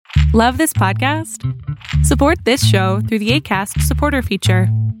Love this podcast? Support this show through the Acast supporter feature.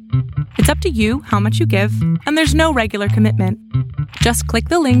 It's up to you how much you give, and there's no regular commitment. Just click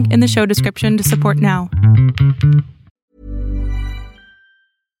the link in the show description to support now.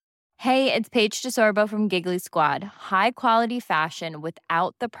 Hey, it's Paige DeSorbo from Giggly Squad. High quality fashion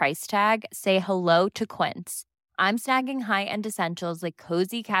without the price tag. Say hello to Quince. I'm snagging high-end essentials like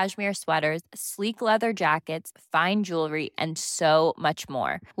cozy cashmere sweaters, sleek leather jackets, fine jewelry, and so much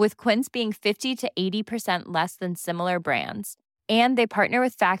more. With Quince being 50 to 80% less than similar brands. And they partner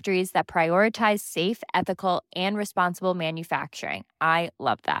with factories that prioritize safe, ethical, and responsible manufacturing. I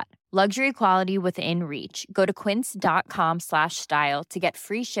love that. Luxury quality within reach. Go to quince.com/style to get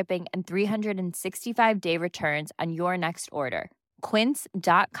free shipping and 365-day returns on your next order.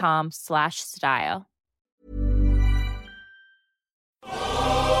 Quince.com/style.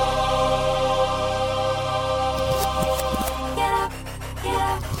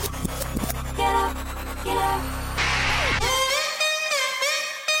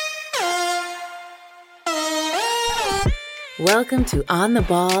 Welcome to On the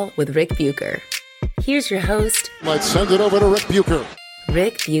Ball with Rick Bucher. Here's your host. Let's send it over to Rick Bucher.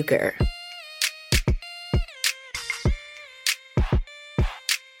 Rick Bucher.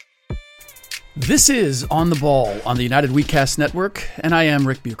 This is On the Ball on the United Wecast Network, and I am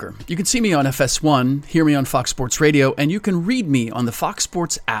Rick Bucher. You can see me on FS1, hear me on Fox Sports Radio, and you can read me on the Fox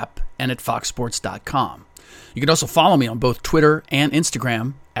Sports app and at foxsports.com. You can also follow me on both Twitter and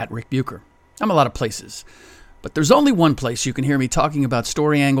Instagram at Rick Bucher. I'm a lot of places. But there's only one place you can hear me talking about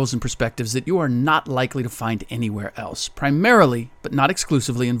story angles and perspectives that you are not likely to find anywhere else, primarily, but not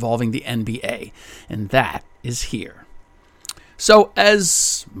exclusively, involving the NBA, and that is here. So,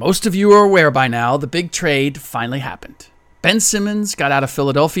 as most of you are aware by now, the big trade finally happened. Ben Simmons got out of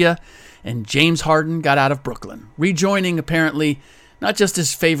Philadelphia, and James Harden got out of Brooklyn, rejoining, apparently, not just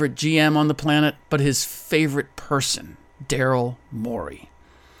his favorite GM on the planet, but his favorite person, Daryl Morey.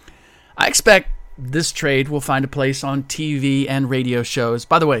 I expect this trade will find a place on TV and radio shows.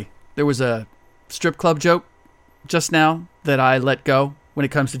 By the way, there was a strip club joke just now that I let go when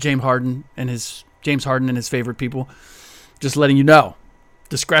it comes to James Harden and his favorite people. Just letting you know,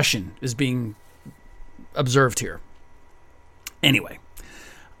 discretion is being observed here. Anyway,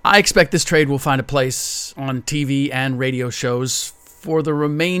 I expect this trade will find a place on TV and radio shows for the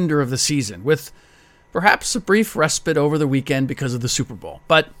remainder of the season, with perhaps a brief respite over the weekend because of the Super Bowl.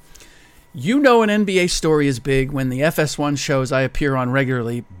 But you know an NBA story is big when the FS1 shows I appear on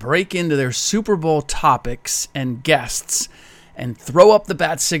regularly break into their Super Bowl topics and guests and throw up the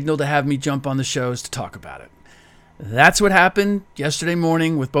bat signal to have me jump on the shows to talk about it. That's what happened yesterday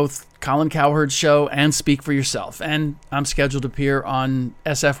morning with both Colin Cowherd's show and Speak for Yourself, and I'm scheduled to appear on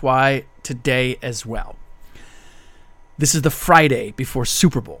SFY today as well. This is the Friday before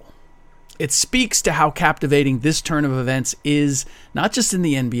Super Bowl. It speaks to how captivating this turn of events is, not just in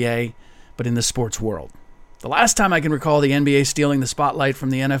the NBA, but in the sports world. The last time I can recall the NBA stealing the spotlight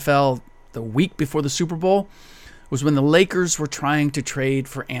from the NFL the week before the Super Bowl was when the Lakers were trying to trade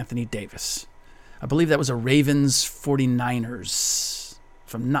for Anthony Davis. I believe that was a Ravens 49ers,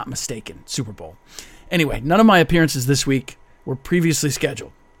 if I'm not mistaken, Super Bowl. Anyway, none of my appearances this week were previously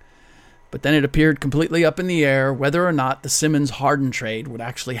scheduled. But then it appeared completely up in the air whether or not the Simmons-Harden trade would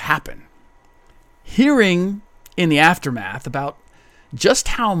actually happen. Hearing in the aftermath about just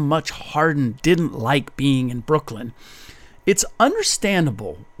how much Harden didn't like being in Brooklyn, it's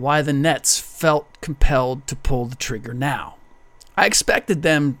understandable why the Nets felt compelled to pull the trigger now. I expected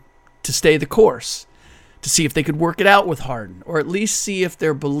them to stay the course, to see if they could work it out with Harden, or at least see if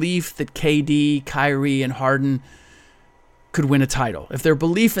their belief that KD, Kyrie, and Harden could win a title, if their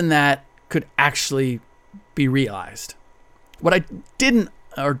belief in that could actually be realized. What I didn't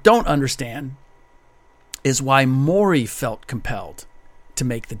or don't understand is why Morey felt compelled to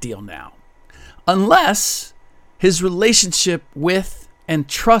make the deal now, unless his relationship with and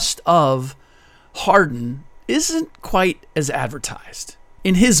trust of Harden isn't quite as advertised,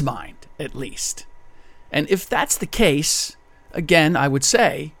 in his mind at least. And if that's the case, again, I would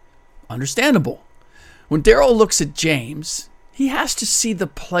say, understandable. When Daryl looks at James, he has to see the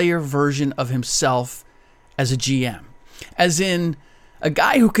player version of himself as a GM, as in a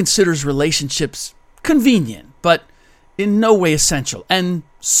guy who considers relationships convenient, but in no way essential, and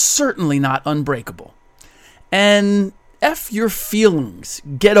certainly not unbreakable. And F your feelings,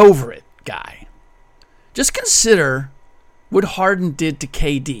 get over it, guy. Just consider what Harden did to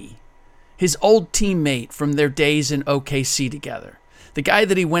KD, his old teammate from their days in OKC together, the guy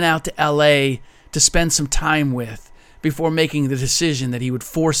that he went out to LA to spend some time with before making the decision that he would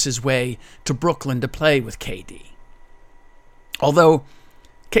force his way to Brooklyn to play with KD. Although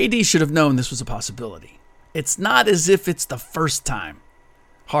KD should have known this was a possibility. It's not as if it's the first time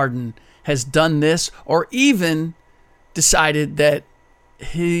Harden has done this or even decided that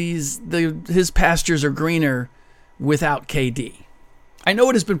his pastures are greener without KD. I know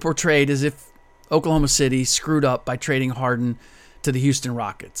it has been portrayed as if Oklahoma City screwed up by trading Harden to the Houston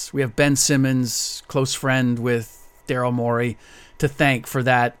Rockets. We have Ben Simmons, close friend with Daryl Morey, to thank for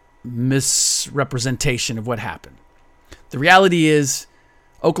that misrepresentation of what happened. The reality is,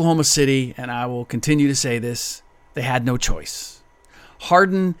 Oklahoma City, and I will continue to say this, they had no choice.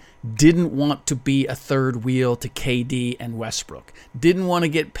 Harden didn't want to be a third wheel to KD and Westbrook. Didn't want to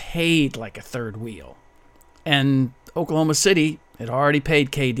get paid like a third wheel. And Oklahoma City had already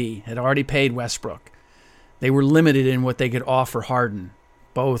paid KD, had already paid Westbrook. They were limited in what they could offer Harden,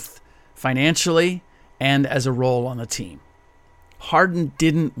 both financially and as a role on the team. Harden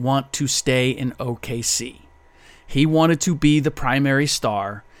didn't want to stay in OKC. He wanted to be the primary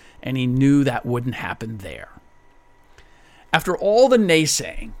star, and he knew that wouldn't happen there. After all the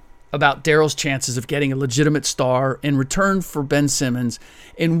naysaying about Daryl's chances of getting a legitimate star in return for Ben Simmons,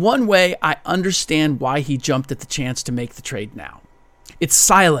 in one way, I understand why he jumped at the chance to make the trade now. It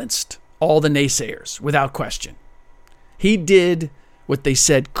silenced all the naysayers, without question. He did what they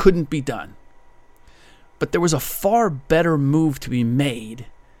said couldn't be done. But there was a far better move to be made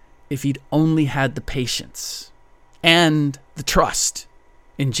if he'd only had the patience and the trust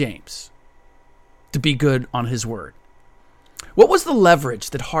in James to be good on his word. What was the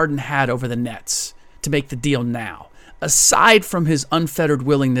leverage that Harden had over the Nets to make the deal now, aside from his unfettered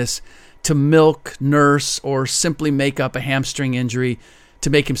willingness to milk, nurse, or simply make up a hamstring injury to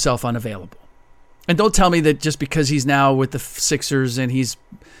make himself unavailable? And don't tell me that just because he's now with the Sixers and he's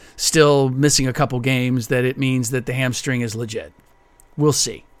still missing a couple games that it means that the hamstring is legit. We'll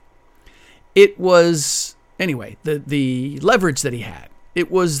see. It was, anyway, the leverage that he had.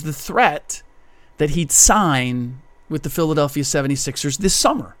 It was the threat that he'd sign with the Philadelphia 76ers this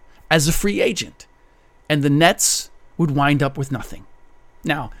summer as a free agent. And the Nets would wind up with nothing.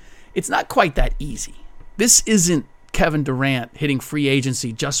 Now, it's not quite that easy. This isn't Kevin Durant hitting free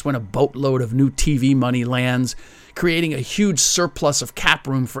agency just when a boatload of new TV money lands, creating a huge surplus of cap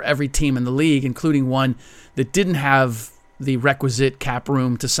room for every team in the league, including one that didn't have the requisite cap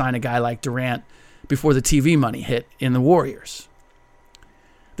room to sign a guy like Durant before the TV money hit in the Warriors.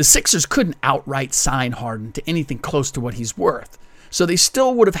 The Sixers couldn't outright sign Harden to anything close to what he's worth, so they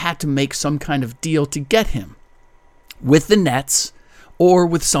still would have had to make some kind of deal to get him, with the Nets or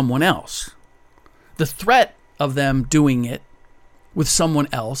with someone else. The threat of them doing it with someone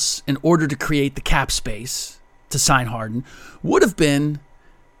else in order to create the cap space to sign Harden would have been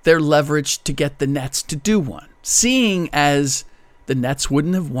their leverage to get the Nets to do one, seeing as the Nets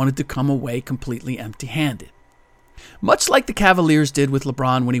wouldn't have wanted to come away completely empty-handed. Much like the Cavaliers did with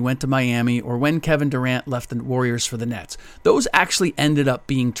LeBron when he went to Miami or when Kevin Durant left the Warriors for the Nets. Those actually ended up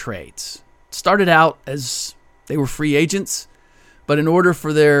being trades. Started out as they were free agents, but in order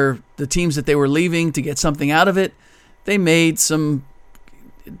for the teams that they were leaving to get something out of it, they made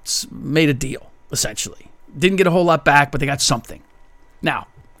a deal, essentially. Didn't get a whole lot back, but they got something. Now,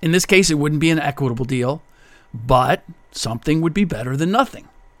 in this case, it wouldn't be an equitable deal, but something would be better than nothing.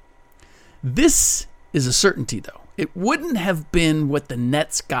 This is a certainty, though. It wouldn't have been what the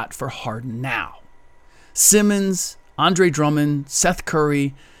Nets got for Harden now. Simmons, Andre Drummond, Seth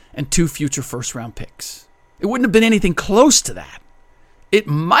Curry, and 2 future first-round picks. It wouldn't have been anything close to that. It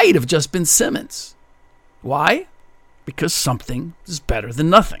might have just been Simmons. Why? Because something is better than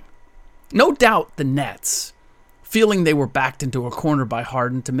nothing. No doubt the Nets, feeling they were backed into a corner by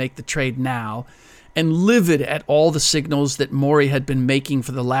Harden to make the trade now, and livid at all the signals that Morey had been making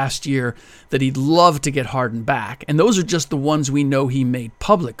for the last year that he'd love to get Harden back, and those are just the ones we know he made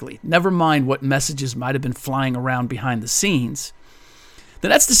publicly, never mind what messages might have been flying around behind the scenes. The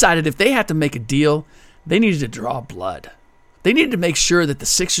Nets decided if they had to make a deal, they needed to draw blood. They needed to make sure that the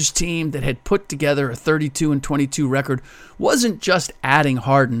Sixers team that had put together a 32-22 record wasn't just adding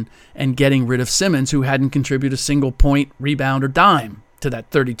Harden and getting rid of Simmons, who hadn't contributed a single point, rebound, or dime to that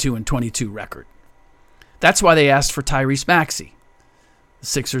 32-22 record. That's why they asked for Tyrese Maxey, the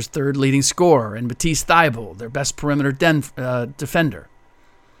Sixers' third leading scorer, and Matisse Thybulle, their best perimeter defender.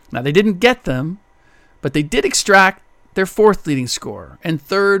 Now, they didn't get them, but they did extract their fourth leading scorer and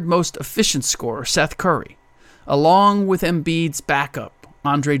third most efficient scorer, Seth Curry, along with Embiid's backup,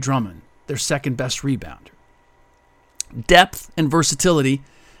 Andre Drummond, their second best rebounder. Depth and versatility,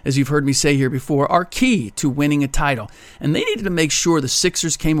 as you've heard me say here before, are key to winning a title, and they needed to make sure the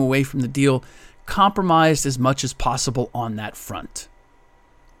Sixers came away from the deal compromised as much as possible on that front.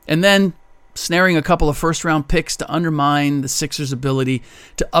 And then snaring a couple of first-round picks to undermine the Sixers' ability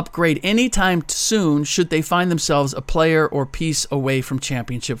to upgrade anytime soon should they find themselves a player or piece away from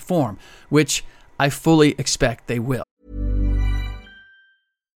championship form, which I fully expect they will.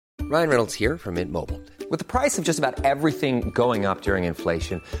 Ryan Reynolds here from Mint Mobile. With the price of just about everything going up during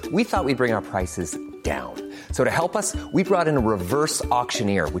inflation, we thought we'd bring our prices down. So to help us, we brought in a reverse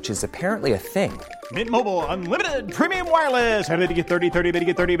auctioneer, which is apparently a thing. Mint Mobile Unlimited Premium Wireless. How to get 30, 30, bit to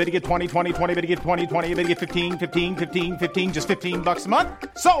get 30, bit to get 20, 20, 20, bit to get 20, 20, bit to get 15, 15, 15, 15, just $15 a month?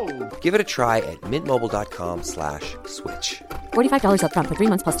 Sold! Give it a try at mintmobile.com/switch. $45 up front for 3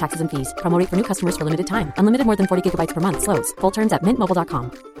 months plus taxes and fees. Promo rate for new customers for limited time. Unlimited more than 40 gigabytes per month. Slows full terms at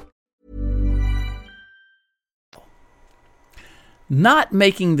mintmobile.com. Not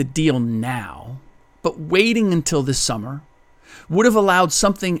making the deal now, but waiting until this summer, would have allowed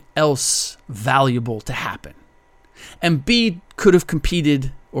something else valuable to happen. Embiid could have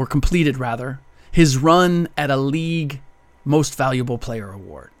completed his run at a league most valuable player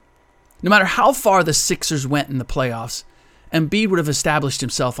award. No matter how far the Sixers went in the playoffs, Embiid would have established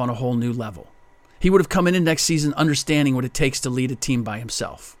himself on a whole new level. He would have come in next season understanding what it takes to lead a team by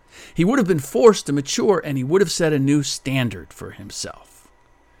himself. He would have been forced to mature, and he would have set a new standard for himself.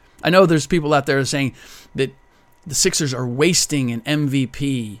 I know there's people out there saying that the Sixers are wasting an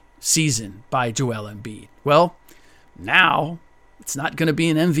MVP season by Joel Embiid. Well, now it's not going to be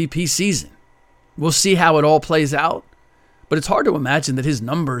an MVP season. We'll see how it all plays out, but it's hard to imagine that his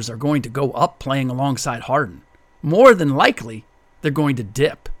numbers are going to go up playing alongside Harden. More than likely, they're going to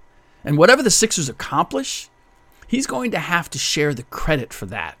dip. And whatever the Sixers accomplish, he's going to have to share the credit for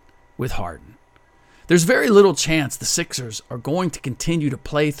that with Harden. There's very little chance the Sixers are going to continue to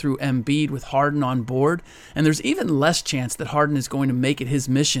play through Embiid with Harden on board, and there's even less chance that Harden is going to make it his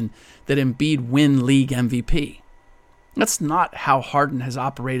mission that Embiid win league MVP. That's not how Harden has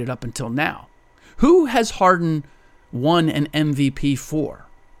operated up until now. Who has Harden won an MVP for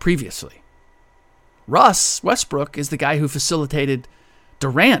previously? Russ Westbrook is the guy who facilitated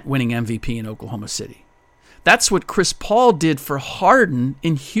Durant winning MVP in Oklahoma City. That's what Chris Paul did for Harden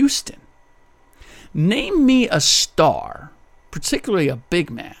in Houston. Name me a star, particularly a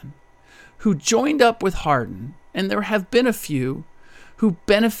big man, who joined up with Harden, and there have been a few who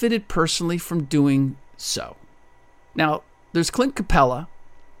benefited personally from doing so. Now, there's Clint Capella,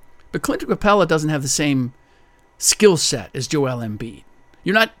 but Clint Capella doesn't have the same skill set as Joel Embiid.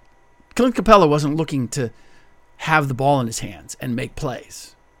 Clint Capella wasn't looking to have the ball in his hands and make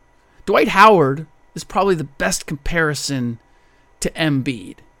plays. Dwight Howard is probably the best comparison to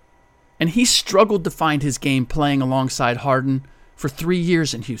Embiid. And he struggled to find his game playing alongside Harden for 3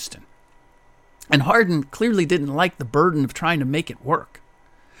 years in Houston. And Harden clearly didn't like the burden of trying to make it work.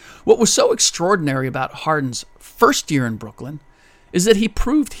 What was so extraordinary about Harden's first year in Brooklyn is that he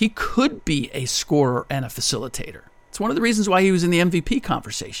proved he could be a scorer and a facilitator. It's one of the reasons why he was in the MVP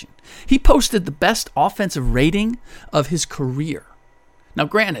conversation. He posted the best offensive rating of his career. Now,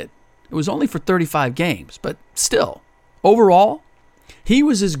 granted, it was only for 35 games, but still, overall, he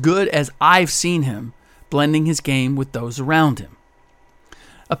was as good as I've seen him blending his game with those around him.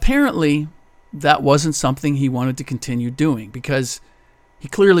 Apparently, that wasn't something he wanted to continue doing because he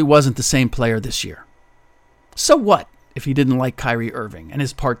clearly wasn't the same player this year. So what if he didn't like Kyrie Irving and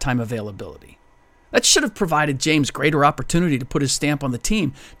his part-time availability? That should have provided James greater opportunity to put his stamp on the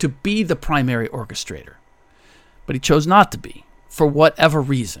team, to be the primary orchestrator. But he chose not to be, for whatever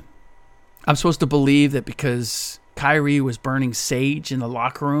reason. I'm supposed to believe that because Kyrie was burning sage in the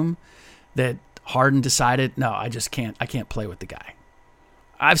locker room, that Harden decided, no, I can't play with the guy.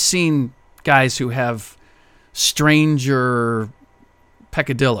 I've seen guys who have stranger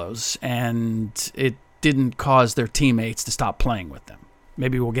peccadillos, and it didn't cause their teammates to stop playing with them.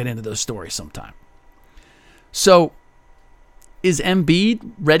 Maybe we'll get into those stories sometime. So, is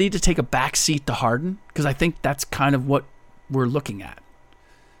Embiid ready to take a backseat to Harden? Because I think that's kind of what we're looking at.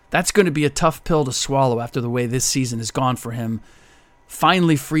 That's going to be a tough pill to swallow after the way this season has gone for him,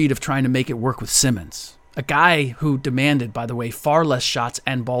 finally freed of trying to make it work with Simmons, a guy who demanded, by the way, far less shots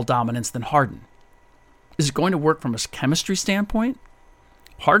and ball dominance than Harden. Is it going to work from a chemistry standpoint?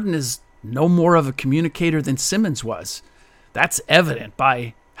 Harden is no more of a communicator than Simmons was. That's evident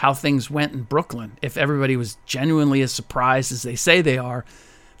by how things went in Brooklyn, if everybody was genuinely as surprised as they say they are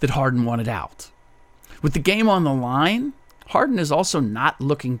that Harden wanted out. With the game on the line, Harden is also not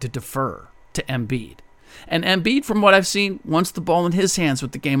looking to defer to Embiid. And Embiid, from what I've seen, wants the ball in his hands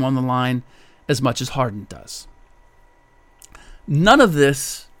with the game on the line as much as Harden does. None of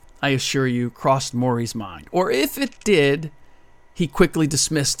this, I assure you, crossed Morey's mind. Or if it did, he quickly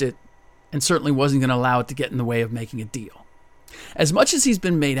dismissed it and certainly wasn't going to allow it to get in the way of making a deal. As much as he's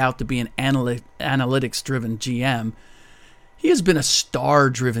been made out to be an analytics-driven GM, he has been a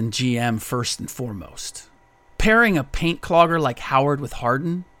star-driven GM first and foremost. Pairing a paint clogger like Howard with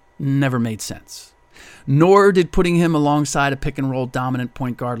Harden never made sense. Nor did putting him alongside a pick-and-roll dominant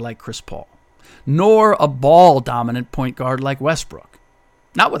point guard like Chris Paul. Nor a ball-dominant point guard like Westbrook.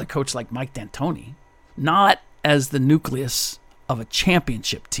 Not with a coach like Mike D'Antoni. Not as the nucleus of a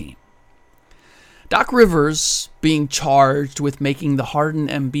championship team. Doc Rivers being charged with making the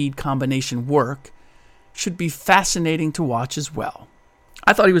Harden-Embiid combination work should be fascinating to watch as well.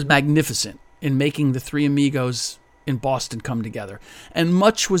 I thought he was magnificent in making the three amigos in Boston come together, and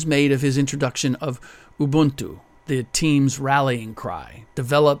much was made of his introduction of Ubuntu, the team's rallying cry,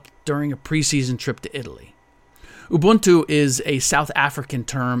 developed during a preseason trip to Italy. Ubuntu is a South African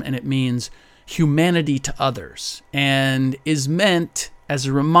term, and it means humanity to others, and is meant as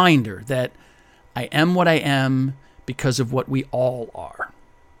a reminder that I am what I am because of what we all are.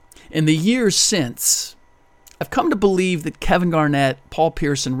 In the years since, I've come to believe that Kevin Garnett, Paul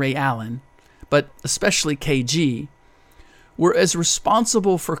Pierce, and Ray Allen, but especially KG, were as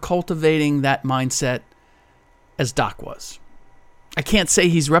responsible for cultivating that mindset as Doc was. I can't say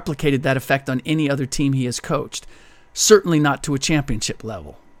he's replicated that effect on any other team he has coached, certainly not to a championship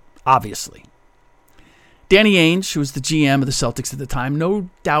level, obviously. Danny Ainge, who was the GM of the Celtics at the time, no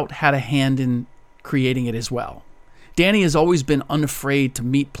doubt had a hand in creating it as well. Danny has always been unafraid to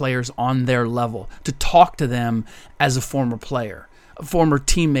meet players on their level, to talk to them as a former player, a former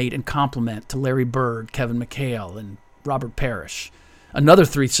teammate and complement to Larry Bird, Kevin McHale, and Robert Parrish. Another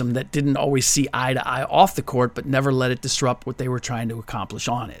threesome that didn't always see eye to eye off the court, but never let it disrupt what they were trying to accomplish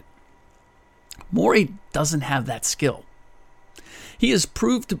on it. Morey doesn't have that skill. He has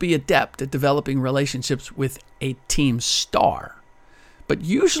proved to be adept at developing relationships with a team star, but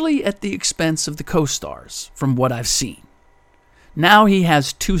usually at the expense of the co-stars, from what I've seen. Now he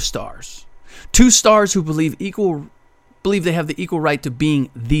has two stars who believe they have the equal right to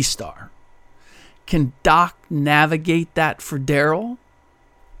being the star. Can Doc navigate that for Daryl?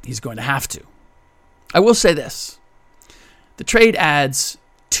 He's going to have to. I will say this. The trade adds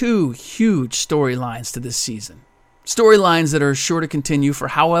two huge storylines to this season. Storylines that are sure to continue for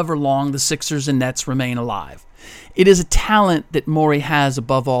however long the Sixers and Nets remain alive. It is a talent that Morey has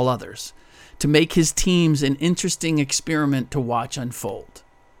above all others, to make his teams an interesting experiment to watch unfold.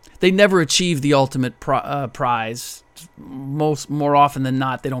 They never achieve the ultimate prize. More often than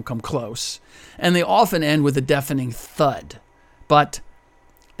not, they don't come close. And they often end with a deafening thud. But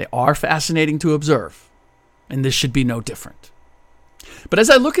they are fascinating to observe, and this should be no different. But as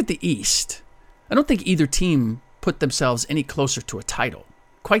I look at the East, I don't think either team put themselves any closer to a title.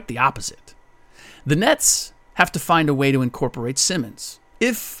 Quite the opposite. The Nets have to find a way to incorporate Simmons,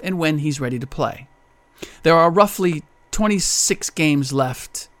 if and when he's ready to play. There are roughly 26 games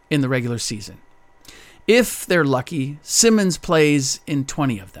left in the regular season. If they're lucky, Simmons plays in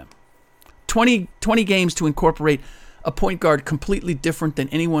 20 of them. 20 games to incorporate a point guard completely different than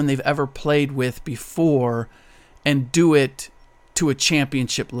anyone they've ever played with before and do it to a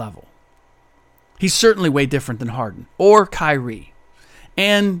championship level. He's certainly way different than Harden or Kyrie.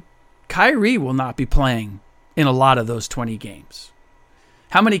 And Kyrie will not be playing in a lot of those 20 games.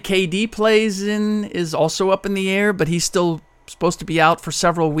 How many KD plays in is also up in the air, but he's still supposed to be out for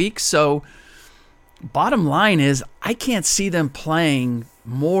several weeks. So bottom line is, I can't see them playing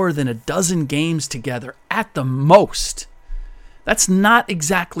more than a dozen games together at the most. That's not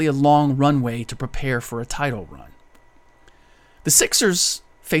exactly a long runway to prepare for a title run. The Sixers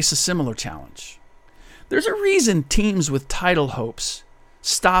face a similar challenge. There's a reason teams with title hopes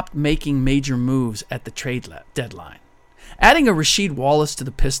stopped making major moves at the trade deadline. Adding a Rasheed Wallace to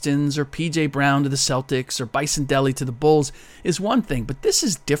the Pistons or P.J. Brown to the Celtics or Bison Dele to the Bulls is one thing, but this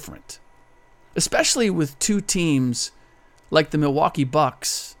is different. Especially with two teams like the Milwaukee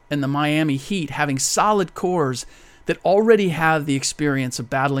Bucks and the Miami Heat having solid cores that already have the experience of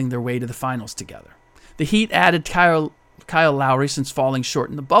battling their way to the finals together. The Heat added Kyle Lowry since falling short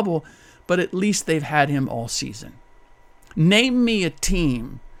in the bubble, but at least they've had him all season. Name me a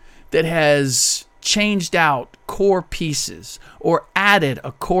team that has changed out core pieces or added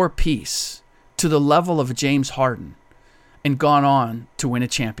a core piece to the level of James Harden and gone on to win a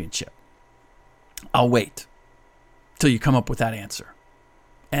championship. I'll wait till you come up with that answer.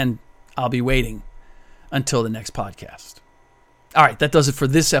 And I'll be waiting until the next podcast. All right, that does it for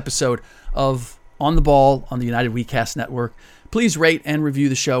this episode of On the Ball on the United WeCast Network. Please rate and review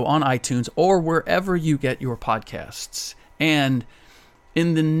the show on iTunes or wherever you get your podcasts. And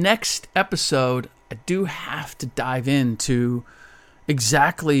in the next episode, I do have to dive into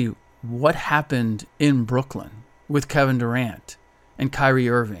exactly what happened in Brooklyn with Kevin Durant and Kyrie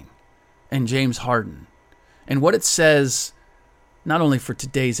Irving and James Harden, and what it says not only for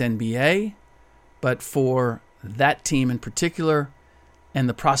today's NBA, but for that team in particular and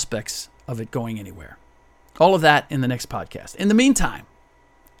the prospects of it going anywhere. All of that in the next podcast. In the meantime,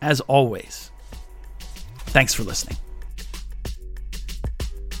 as always, thanks for listening.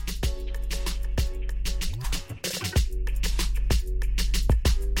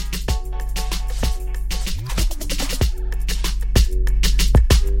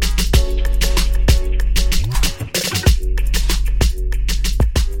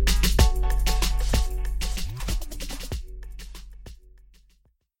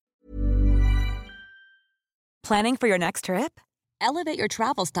 Planning for your next trip? Elevate your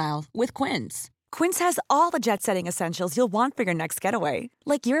travel style with Quince. Quince has all the jet-setting essentials you'll want for your next getaway,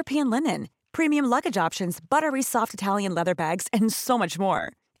 like European linen, premium luggage options, buttery soft Italian leather bags, and so much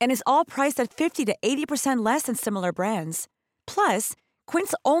more. And is all priced at 50 to 80% less than similar brands. Plus,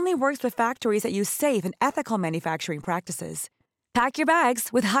 Quince only works with factories that use safe and ethical manufacturing practices. Pack your bags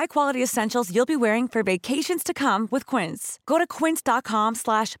with high-quality essentials you'll be wearing for vacations to come with Quince. Go to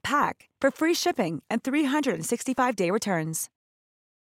quince.com/pack for free shipping and 365-day returns.